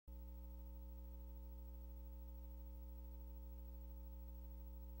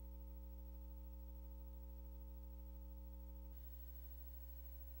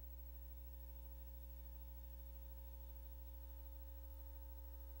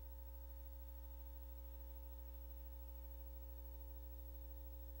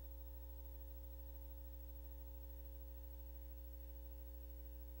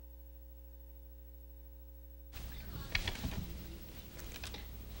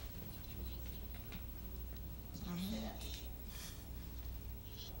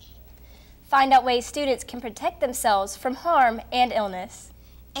Find out ways students can protect themselves from harm and illness.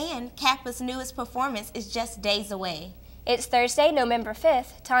 And Kappa's newest performance is just days away. It's Thursday, November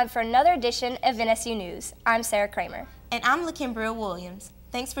 5th, time for another edition of Nsu News. I'm Sarah Kramer. And I'm LaKimbria Williams.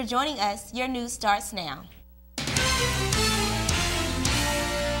 Thanks for joining us. Your news starts now.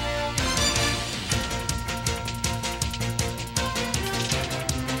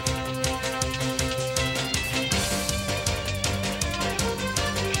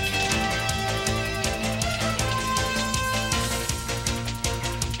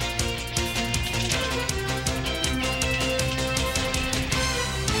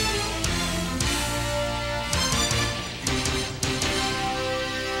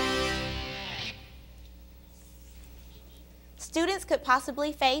 Students could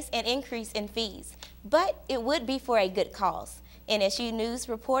possibly face an increase in fees, but it would be for a good cause. NSU News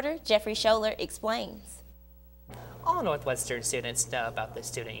reporter Jeffrey Scholler explains. All Northwestern students know about the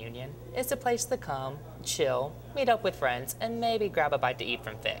Student Union. It's a place to come, chill, meet up with friends, and maybe grab a bite to eat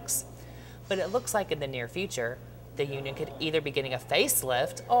from Fix. But it looks like in the near future, the union could either be getting a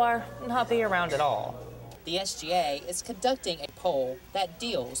facelift or not be around at all. The SGA is conducting a poll that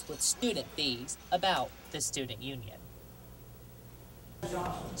deals with student fees about the Student Union.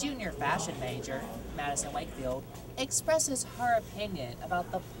 Junior fashion major, Madison Wakefield, expresses her opinion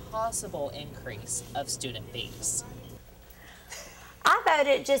about the possible increase of student fees. I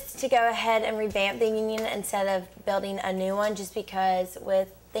voted just to go ahead and revamp the union instead of building a new one, just because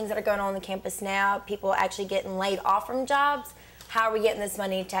with things that are going on the campus now, people actually getting laid off from jobs. How are we getting this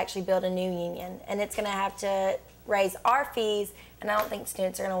money to actually build a new union? And it's going to have to raise our fees, and I don't think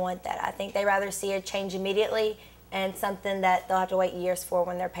students are going to want that. I think they'd rather see a change immediately and something that they'll have to wait years for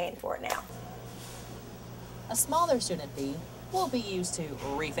when they're paying for it now. A smaller student fee will be used to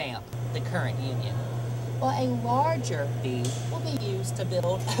revamp the current union, while a larger fee will be used to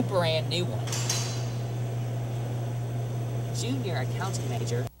build a brand new one. Junior accounting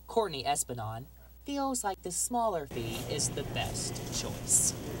major Courtney Espinon feels like the smaller fee is the best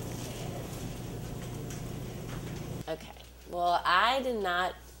choice. Okay, well, I did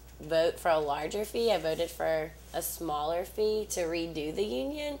not vote for a larger fee. I voted for a smaller fee to redo the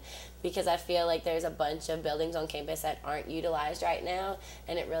union because I feel like there's a bunch of buildings on campus that aren't utilized right now,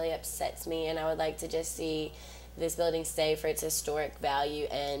 and it really upsets me, and I would like to just see this building stay for its historic value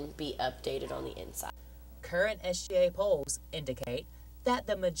and be updated on the inside. Current SGA polls indicate that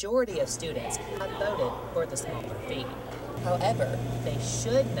the majority of students have voted for the smaller fee. However, they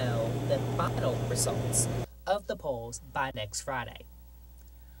should know the final results of the polls by next Friday.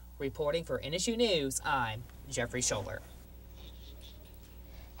 Reporting for NSU News, I'm Jeffrey Scholler.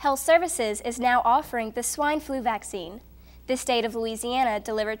 Health Services is now offering the swine flu vaccine. The state of Louisiana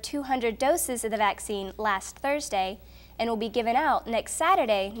delivered 200 doses of the vaccine last Thursday and will be given out next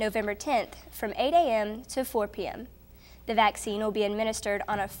Saturday, November 10th from 8 a.m. to 4 p.m. The vaccine will be administered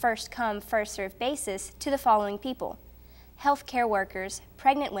on a first-come, first-served basis to the following people: healthcare workers,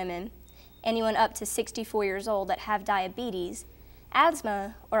 pregnant women, anyone up to 64 years old that have diabetes,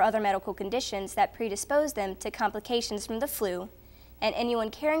 asthma, or other medical conditions that predispose them to complications from the flu, and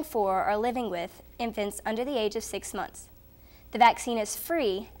anyone caring for or living with infants under the age of 6 months. The vaccine is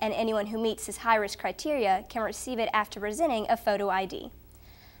free, and anyone who meets this high-risk criteria can receive it after presenting a photo ID.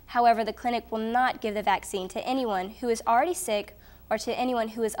 However, the clinic will not give the vaccine to anyone who is already sick or to anyone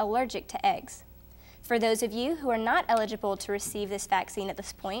who is allergic to eggs. For those of you who are not eligible to receive this vaccine at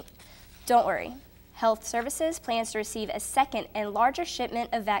this point, don't worry. Health Services plans to receive a second and larger shipment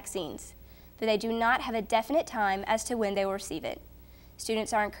of vaccines, but they do not have a definite time as to when they will receive it.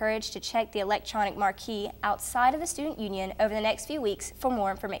 Students are encouraged to check the electronic marquee outside of the Student Union over the next few weeks for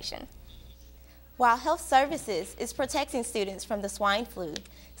more information. While Health Services is protecting students from the swine flu,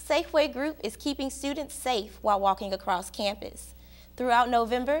 Safeway Group is keeping students safe while walking across campus. Throughout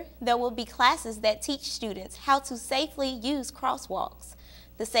November, there will be classes that teach students how to safely use crosswalks.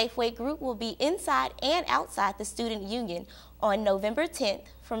 The Safeway Group will be inside and outside the Student Union on November 10th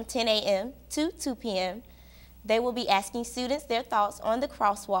from 10 a.m. to 2 p.m. They will be asking students their thoughts on the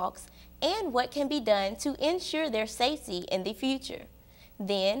crosswalks and what can be done to ensure their safety in the future.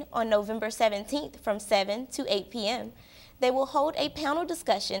 Then, on November 17th from 7 to 8 p.m., they will hold a panel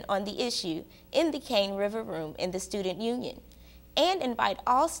discussion on the issue in the Cane River Room in the Student Union and invite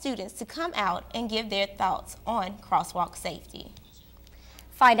all students to come out and give their thoughts on crosswalk safety.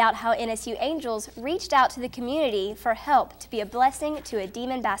 Find out how NSU Angels reached out to the community for help to be a blessing to a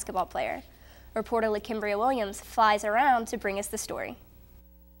Demon basketball player. Reporter LaKimbria Williams flies around to bring us the story.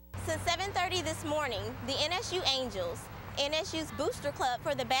 Since 7:30 this morning, the NSU Angels, NSU's booster club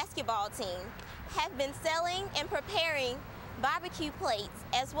for the basketball team, have been selling and preparing barbecue plates,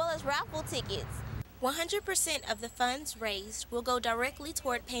 as well as raffle tickets. 100% of the funds raised will go directly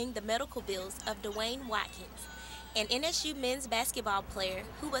toward paying the medical bills of Dwayne Watkins, an NSU men's basketball player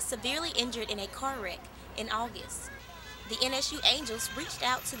who was severely injured in a car wreck in August. The NSU Angels reached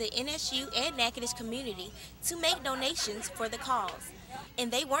out to the NSU and Natchitoches community to make donations for the cause,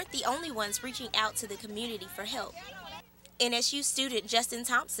 and they weren't the only ones reaching out to the community for help. NSU student Justin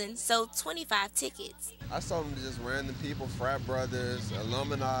Thompson sold 25 tickets. I sold them to just random people, frat brothers,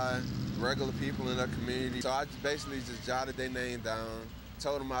 alumni, regular people in the community. So I basically just jotted their name down,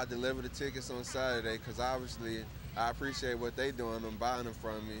 told them I'd deliver the tickets on Saturday because obviously I appreciate what they're doing and buying them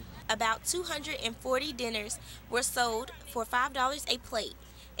from me. About 240 dinners were sold for $5 a plate,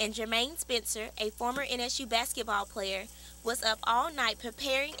 and Jermaine Spencer, a former NSU basketball player, was up all night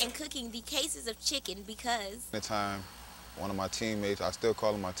preparing and cooking the cases of chicken because one of my teammates, I still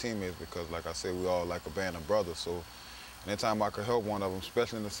call them my teammates because, like I said, we all like a band of brothers. So anytime I could help one of them,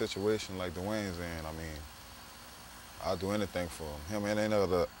 especially in a situation like Dwayne's in, I mean, I'll do anything for him and any of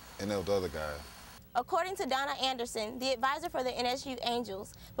the other guys. According to Donna Anderson, the advisor for the NSU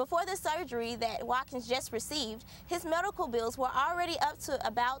Angels, before the surgery that Watkins just received, his medical bills were already up to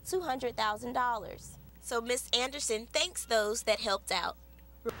about $200,000. So Ms. Anderson thanks those that helped out.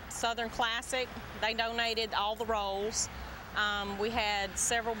 Southern Classic, they donated all the rolls. We had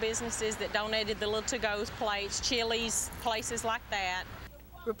several businesses that donated the little to-go plates, Chili's, places like that.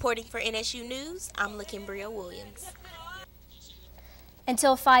 Reporting for NSU News, I'm LaKimbria Williams.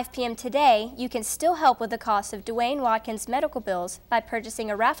 Until 5 p.m. today, you can still help with the cost of Dwayne Watkins' medical bills by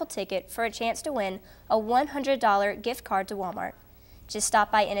purchasing a raffle ticket for a chance to win a $100 gift card to Walmart. Just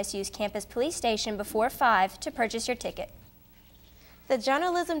stop by NSU's campus police station before 5 to purchase your ticket. The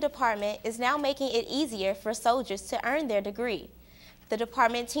journalism department is now making it easier for soldiers to earn their degree. The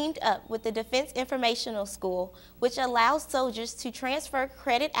department teamed up with the Defense Informational School, which allows soldiers to transfer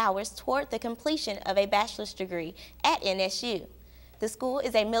credit hours toward the completion of a bachelor's degree at NSU. The school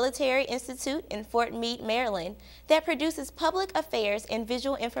is a military institute in Fort Meade, Maryland, that produces public affairs and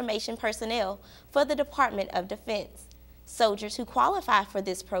visual information personnel for the Department of Defense. Soldiers who qualify for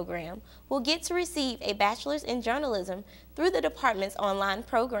this program will get to receive a bachelor's in journalism through the department's online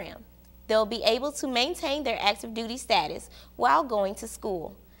program. They'll be able to maintain their active duty status while going to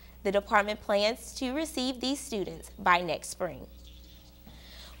school. The department plans to receive these students by next spring.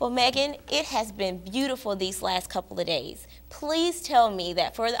 Well, Megan, it has been beautiful these last couple of days. Please tell me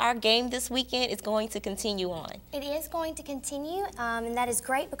that for our game this weekend, it's going to continue on. It is going to continue, and that is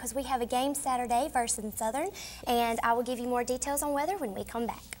great because we have a game Saturday versus Southern, and I will give you more details on weather when we come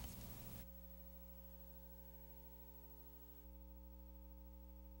back.